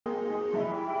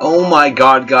Oh my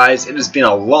god, guys, it has been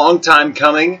a long time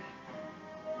coming.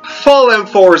 Fallout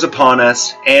 4 is upon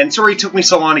us, and sorry it took me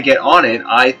so long to get on it.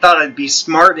 I thought I'd be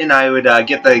smart and I would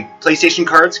get the PlayStation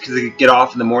cards because they could get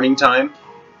off in the morning time.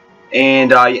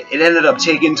 And it ended up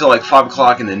taking until like 5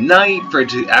 o'clock in the night for it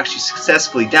to actually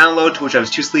successfully download, to which I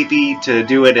was too sleepy to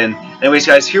do it. And anyways,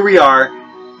 guys, here we are.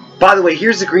 By the way,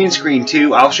 here's the green screen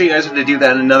too. I'll show you guys how to do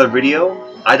that in another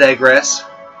video. I digress.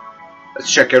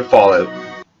 Let's check out Fallout.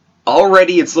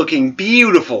 Already it's looking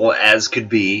beautiful as could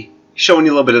be. Showing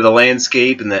you a little bit of the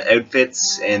landscape and the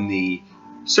outfits and the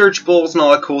search bowls and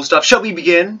all that cool stuff. Shall we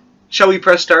begin? Shall we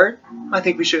press start? I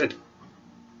think we should.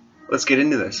 Let's get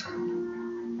into this.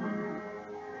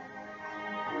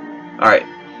 Alright.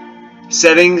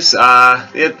 Settings.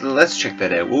 Let's check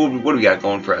that out. What do we got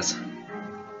going for us?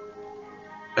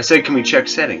 I said, can we check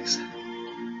settings?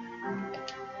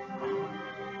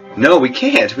 No, we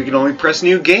can't. We can only press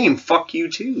new game. Fuck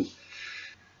you too.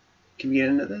 Can we get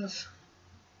into this?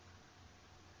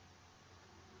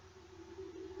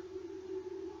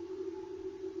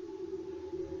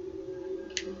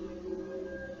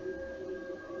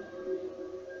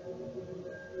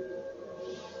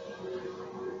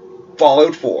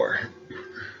 Fallout 4.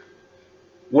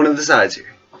 One of the sides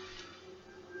here.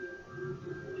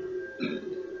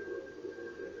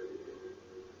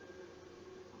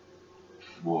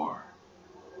 War.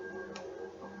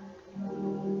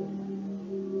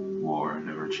 War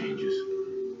never changes.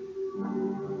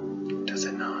 Does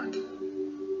it not?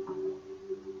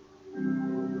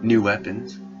 New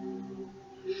weapons.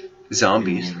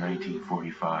 Zombies. In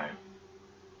 1945,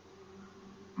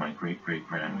 my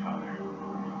great-great-grandfather,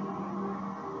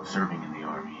 serving in the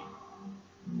army,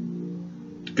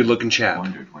 Good looking chap.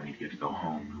 wondered when he'd get to go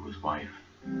home to his wife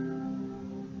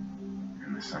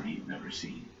and the son he'd never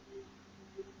seen.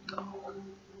 Oh.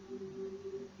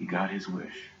 He got his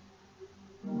wish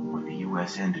when the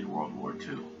U.S. ended World War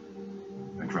II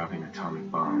by dropping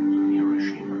atomic bombs on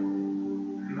Hiroshima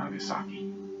and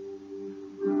Nagasaki.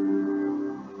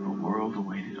 The world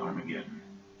awaited Armageddon.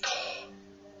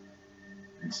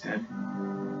 Instead,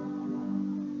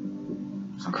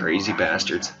 Crazy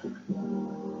bastards. happened.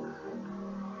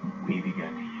 We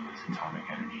began to use atomic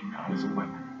energy not as a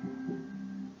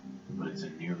weapon, but as a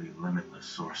nearly limitless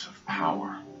source of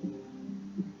power.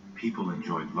 People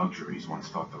enjoyed luxuries once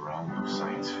thought the realm of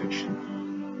science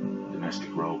fiction. Domestic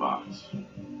robots,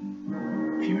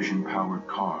 fusion-powered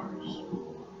cars,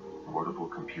 portable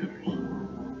computers.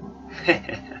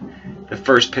 The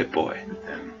first Pit Boy. But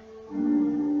then,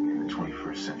 in the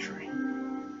 21st century,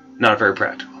 Not very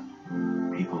practical.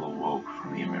 people awoke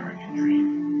from the American dream.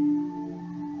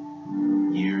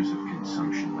 Years of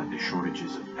consumption led to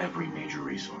shortages of every major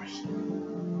resource.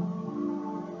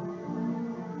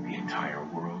 The entire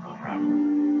world unraveled.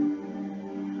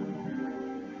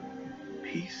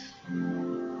 Peace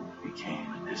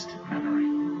became a distant memory.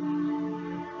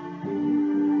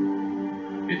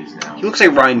 It is now. He looks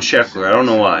like Ryan Scheffler. I don't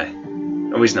know why.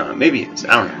 Oh, he's not. Maybe he is.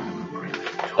 I don't know.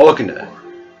 I'll look into that.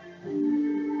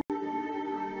 And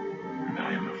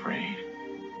I am afraid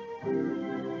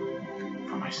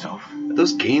for myself, Are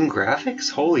those game graphics?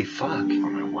 Holy fuck. for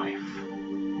my wife,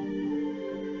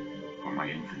 for my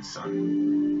infant son.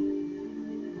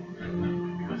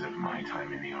 Because if my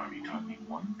time in the army taught me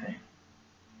one thing,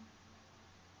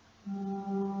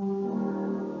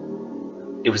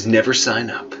 It was never sign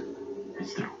up.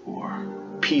 it's that war.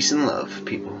 Peace and love,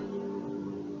 people.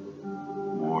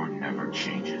 War never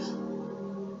changes.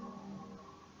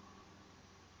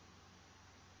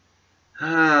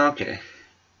 Ah, okay.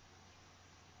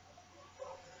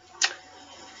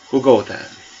 We'll go with that.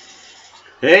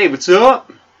 Hey, what's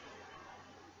up?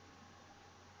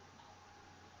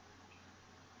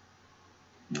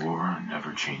 War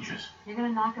never changes. You're gonna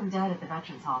knock him dead at the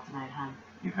Veterans Hall tonight, hon.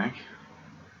 You think?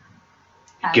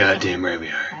 Goddamn right we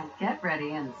are. Now get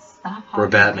ready and stop We're hogging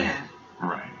Batman. here.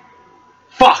 Right.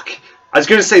 Fuck! I was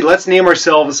gonna say, let's name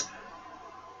ourselves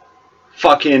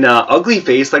fucking Ugly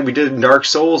Face like we did in Dark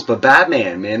Souls, but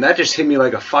Batman, man, that just hit me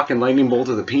like a fucking lightning bolt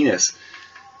to the penis.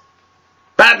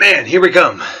 Batman, here we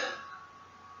come.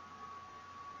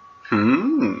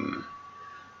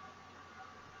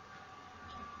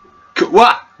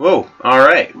 Whoa,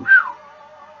 alright.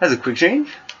 That's a quick change.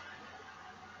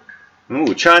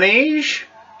 Ooh, Chinese.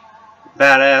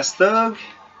 Badass thug.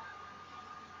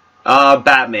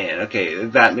 Batman. Okay,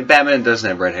 Batman doesn't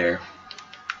have red hair.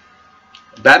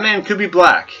 Batman could be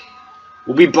black.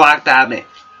 We'll be Black Batman.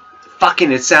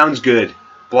 Fucking, it sounds good.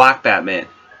 Black Batman.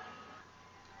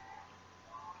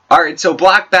 Alright, so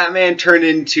Black Batman turned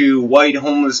into white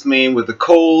homeless man with a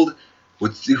cold,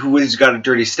 who's got a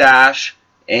dirty stash,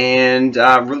 and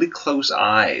really close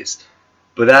eyes.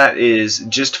 But that is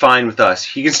just fine with us.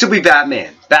 He can still be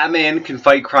Batman. Batman can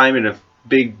fight crime in a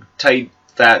big, tight,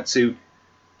 fat suit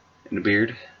and a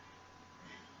beard.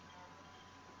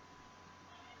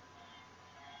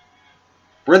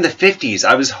 We're in the 50s.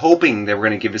 I was hoping they were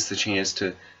going to give us the chance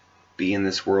to be in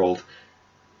this world.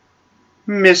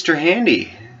 Mr.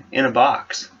 Handy in a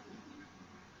box.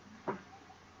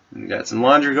 We got some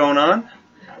laundry going on.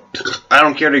 I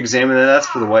don't care to examine that. That's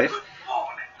for the wife.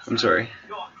 I'm sorry.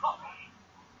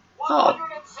 Oh.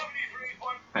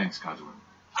 Thanks, Coswell.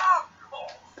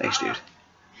 Thanks, dude.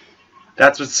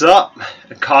 That's what's up.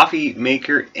 A coffee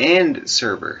maker and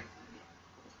server.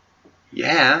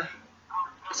 Yeah.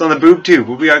 It's on the boob tube.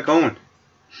 What we got going?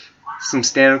 Some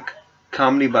stand-up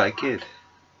comedy by a kid.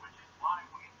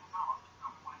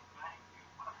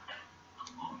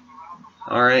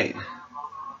 Alright.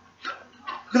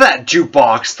 Look at that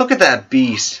jukebox. Look at that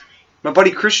beast. My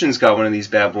buddy Christian's got one of these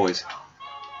bad boys.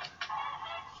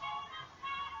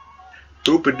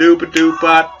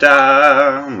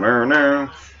 Doopa-doopa-doopa-da.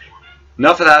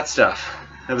 Enough of that stuff.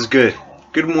 That was good.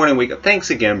 Good morning wake up. Thanks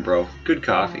again, bro. Good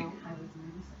coffee.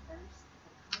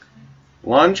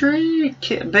 Laundry?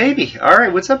 Baby.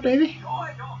 Alright, what's up, baby?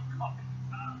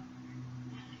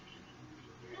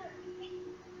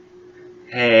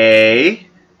 Hey.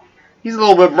 He's a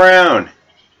little bit brown.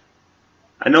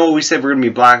 I know we said we're going to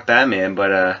be Black Batman,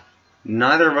 but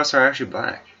neither of us are actually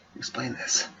black. Explain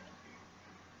this.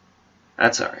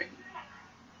 That's alright.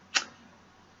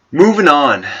 Moving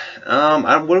on.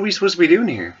 What are we supposed to be doing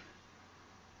here?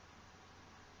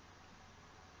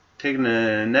 Taking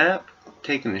a nap?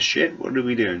 Taking a shit? What are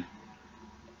we doing?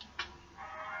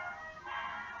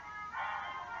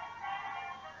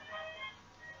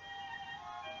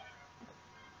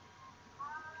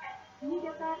 Can you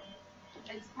get that?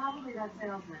 It's probably that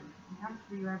salesman. He comes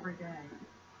for you every day.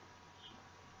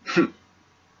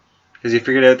 Has he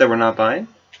figured out that we're not buying?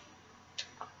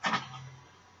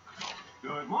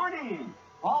 Good morning.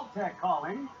 Vault-Tec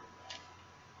calling.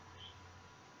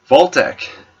 Vault-Tec.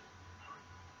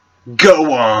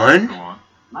 Go on. Go on.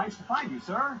 Nice to find you,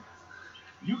 sir.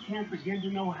 You can't begin to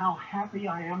know how happy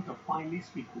I am to finally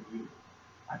speak with you.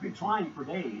 I've been trying for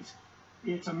days.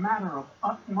 It's a matter of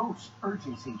utmost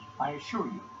urgency, I assure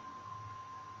you.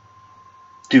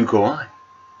 Do go on.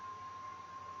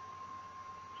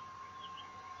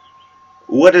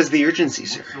 What is the urgency,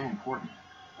 sir? What's so important?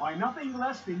 Why, nothing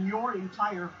less than your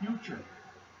entire future.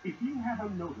 If you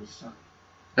haven't noticed, sir.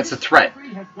 That's a threat.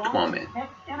 Country has Come on, man.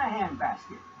 heck in a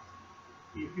handbasket.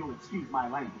 If you'll excuse my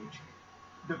language,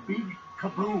 the big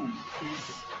kaboom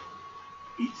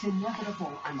it's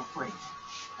inevitable, I'm afraid,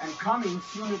 and coming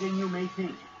sooner than you may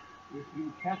think. If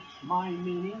you catch my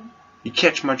meaning. You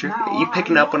catch my drift? Now, You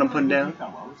picking up what I'm putting you're a down? busy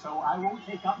fellow, so I won't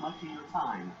take up much of your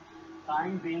time.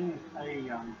 Time being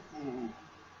a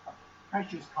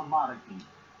precious commodity.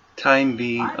 Time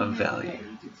being I'm of here value. today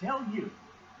to tell you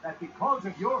that because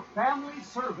of your family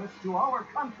service to our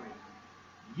country,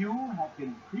 you have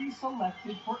been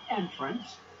pre-selected for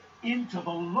entrance into the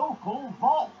local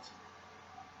vault.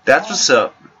 That's what's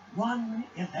up.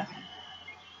 111.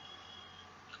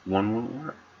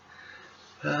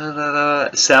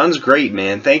 111. Sounds great,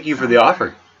 man. Thank you for the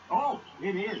offer. Oh,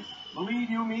 it is. Believe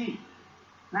you me.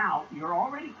 Now, you're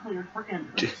already cleared for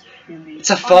entrance in the... It's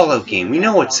a Fallout game. We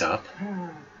know what's up.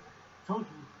 Total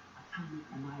atomic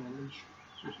annihilation.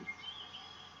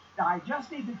 I just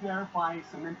need to verify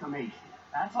some information.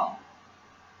 That's all.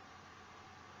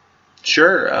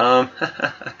 Sure.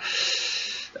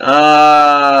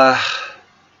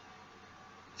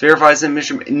 Verifies the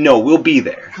mission. No, we'll be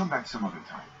there. Come back some other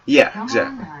time. Yeah, Come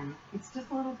exactly. on, hon. It's just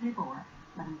a little paperwork.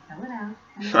 Let him fill it out.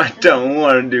 And I don't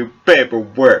want to do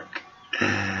paperwork.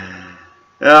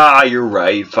 Ah, you're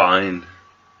right. Fine.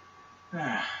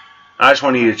 I just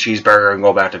want to eat a cheeseburger and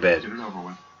go back to bed. Get it over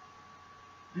with.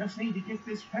 Just need to get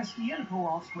this pesky info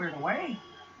all squared away.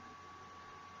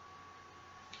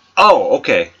 Oh,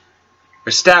 okay.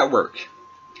 Our stat work.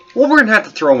 Well, we're going to have to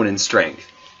throw in strength.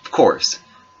 Of course.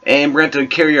 And we're going to have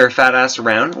to carry our fat ass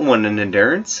around. One in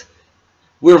endurance.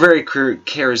 We're very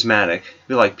charismatic.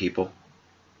 We like people.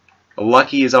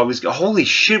 Lucky is always... Holy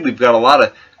shit, we've got a lot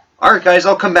of... Alright, guys,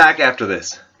 I'll come back after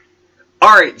this.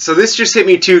 Alright, so this just hit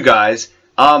me too, guys.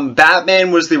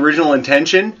 Batman was the original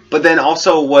intention, but then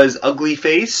also was Ugly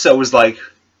Face, so it was like,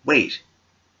 wait,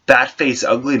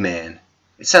 BatFaceUglyMan.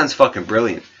 It sounds fucking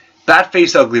brilliant.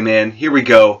 BatFaceUglyMan, here we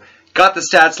go. Got the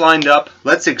stats lined up.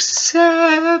 Let's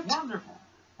accept. Wonderful.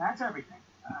 That's everything.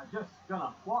 Just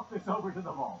gonna walk this over to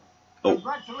the vault. Oh.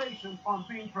 Congratulations on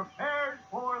being prepared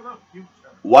for the future.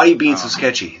 Why are you being so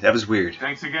sketchy? That was weird.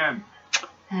 Thanks again.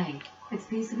 Hey, It's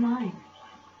peace of mind.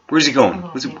 Where's he A going?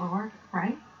 little What's he... paperwork,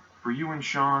 right? For you and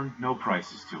Sean, no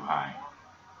price is too high.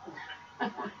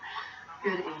 Good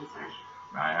answer.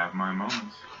 I have my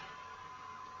moments.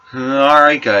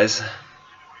 Alright, guys.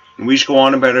 We should go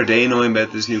on about our day knowing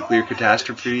about this nuclear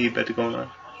catastrophe about to go on. Refuses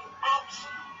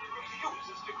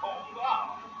to calm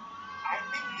down. I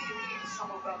think he needs some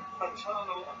of that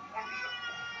paternal affection.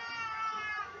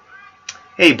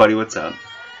 Hey, buddy, what's up?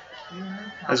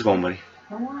 How's it going, buddy?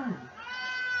 Go on.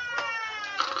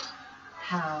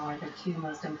 How are the two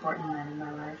most important men in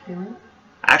my life doing?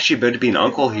 Actually about to be an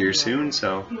uncle here soon,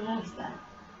 so... He loves that.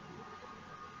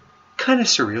 Kind of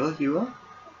surreal, if you will.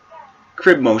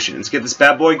 Crib motion. Let's get this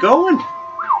bad boy going.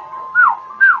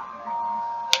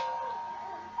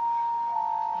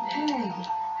 Hey,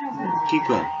 how's it? Keep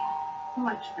going.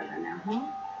 Much better now, huh?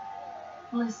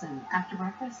 Listen, after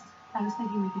breakfast, I was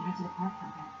thinking we could head to the park for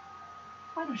a bit.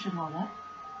 Weather should hold up.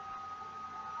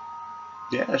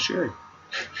 Yeah, sure.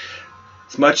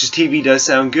 As much as TV does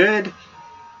sound good,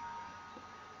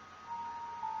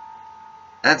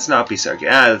 let's not be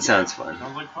sarcastic. Ah, that sounds fun.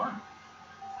 Sounds like fun.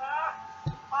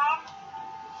 Mom,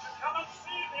 come and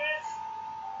see this.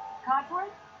 Codford,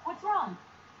 what's wrong?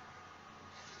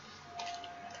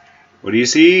 What do you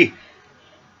see?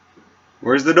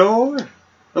 Where's the door?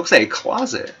 Looks like a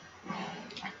closet.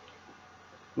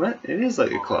 What? It is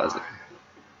like a closet.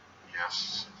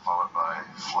 Yes, followed by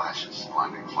flashes,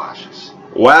 blinding flashes.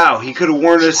 Wow, he could have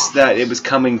warned us that it was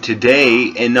coming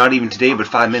today, and not even today, but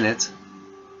 5 minutes.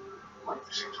 We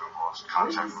seem to have lost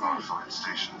contact with our affiliate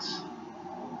stations.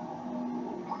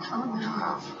 We do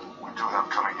have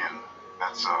coming in.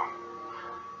 That's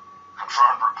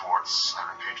confirmed reports. I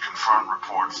repeat, confirmed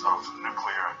reports of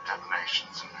nuclear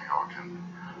detonations in New York and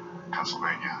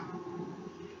Pennsylvania.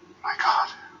 My God.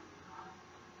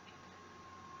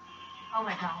 Oh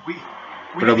my god.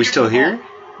 But are we still here?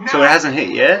 So it hasn't hit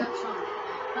yet?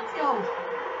 Let's go.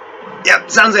 Yep,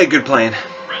 sounds like a good plan.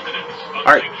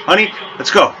 Alright, honey,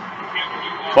 let's go.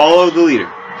 Follow the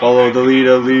leader. Follow the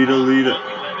leader.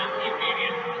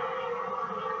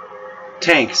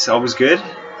 Tanks, always good.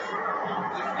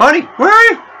 Honey, where are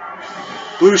you?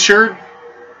 Blue shirt,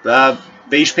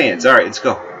 beige pants. Alright, let's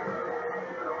go.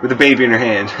 With a baby in her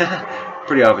hand.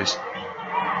 Pretty obvious.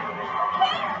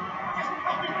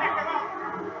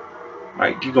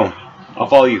 Alright, keep going. I'll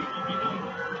follow you.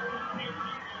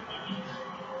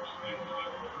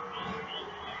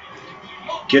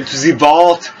 Get to the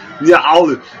vault.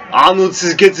 Arnold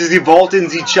says get to the vault in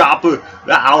the chopper. You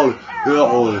don't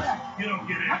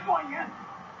get it. I'm going in.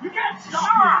 You can't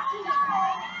stop.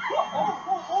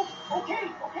 Okay.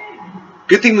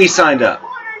 Good thing we signed up.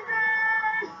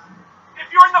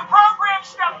 If you're in the program,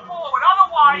 step forward.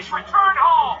 Otherwise, return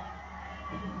home.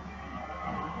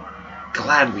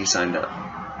 Glad we signed up.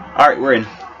 Alright, we're in.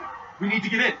 We need to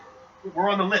get in. We're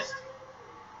on the list.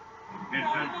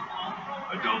 Infant,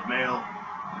 adult male,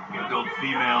 adult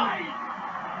female.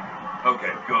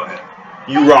 Okay, go ahead.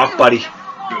 You rock, buddy.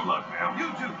 Good luck, man.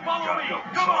 You two, follow me.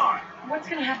 Come on. What's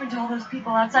gonna happen to all those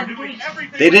people outside the gate?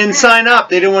 They didn't sign up.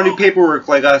 They didn't want to do paperwork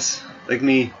like us. Like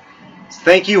me.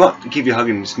 Thank you. I'll keep you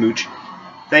hugging, smooch.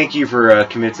 Thank you for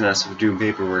convincing us of doing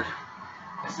paperwork.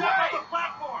 Step on the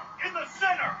platform in the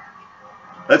center.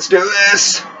 Let's do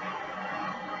this.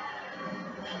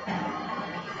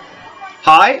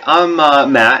 Hi, I'm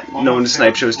Matt, known as We're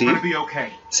SnipeShowSteve. gonna be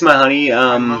okay. This is my honey,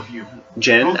 I love you.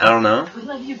 Jen. I don't know. We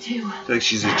love you too. I feel like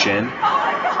she's a Jen. Oh my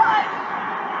god!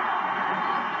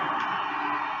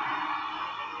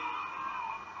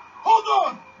 Hold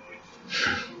on.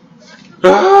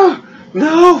 Ah,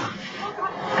 no!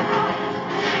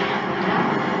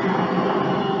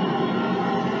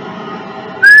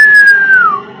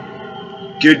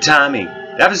 Good timing.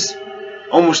 That was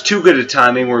almost too good a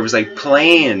timing where it was like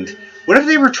planned. What if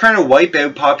they were trying to wipe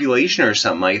out population or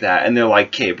something like that, and they're like,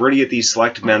 okay, we're going to get these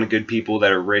select amount of good people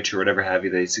that are rich or whatever have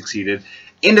you, they succeeded,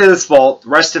 into this vault, the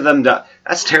rest of them die.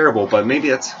 That's terrible, but maybe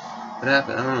that's what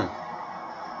happened. I don't know.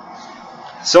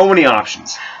 So many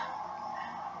options.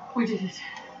 We did it.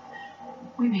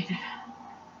 We made it.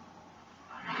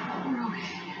 We're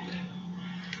okay.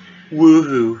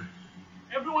 Woohoo.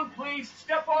 Everyone, please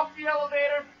step off the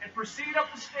elevator and proceed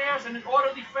up the stairs in an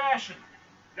orderly fashion.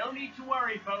 No need to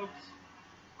worry, folks.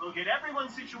 We'll get everyone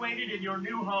situated in your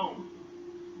new home.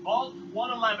 Vault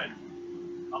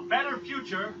 111. A better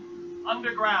future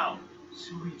underground.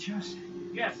 So we just...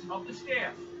 Yes, up the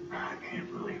stairs. I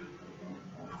can't believe it.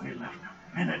 We left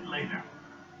a minute later.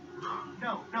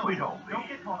 No, We don't be. Don't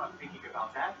get caught up thinking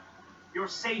about that. You're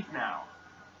safe now.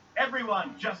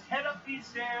 Everyone, just head up these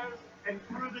stairs and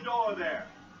through the door there.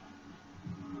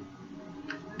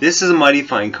 This is a mighty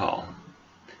fine call.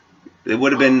 It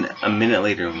would have been a minute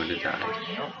later and would have died.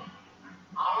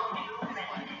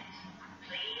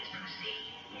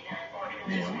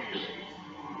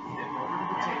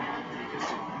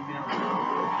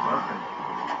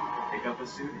 Pick up a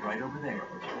suit right over there.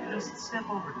 Just step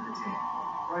over to the table.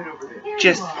 Right over there.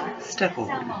 Just step over.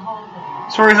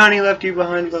 Sorry, honey, left you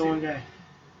behind by one guy.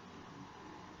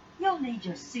 You'll need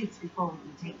your suits before we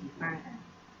can take you further.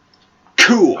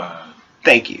 Cool.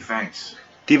 Thank you. Thanks.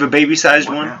 Do you have a baby-sized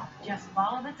What one? now? Just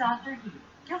follow the doctor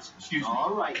here. Excuse me.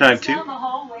 All right. Can I have two? Down the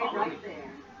hallway right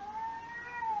there.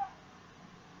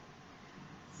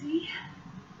 See?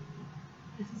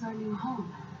 This is our new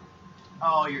home.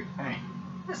 Oh, you're. Hey,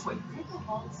 this way. Take a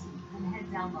vault suit and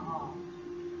head down the hall.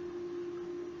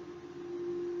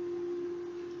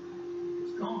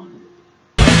 It's gone.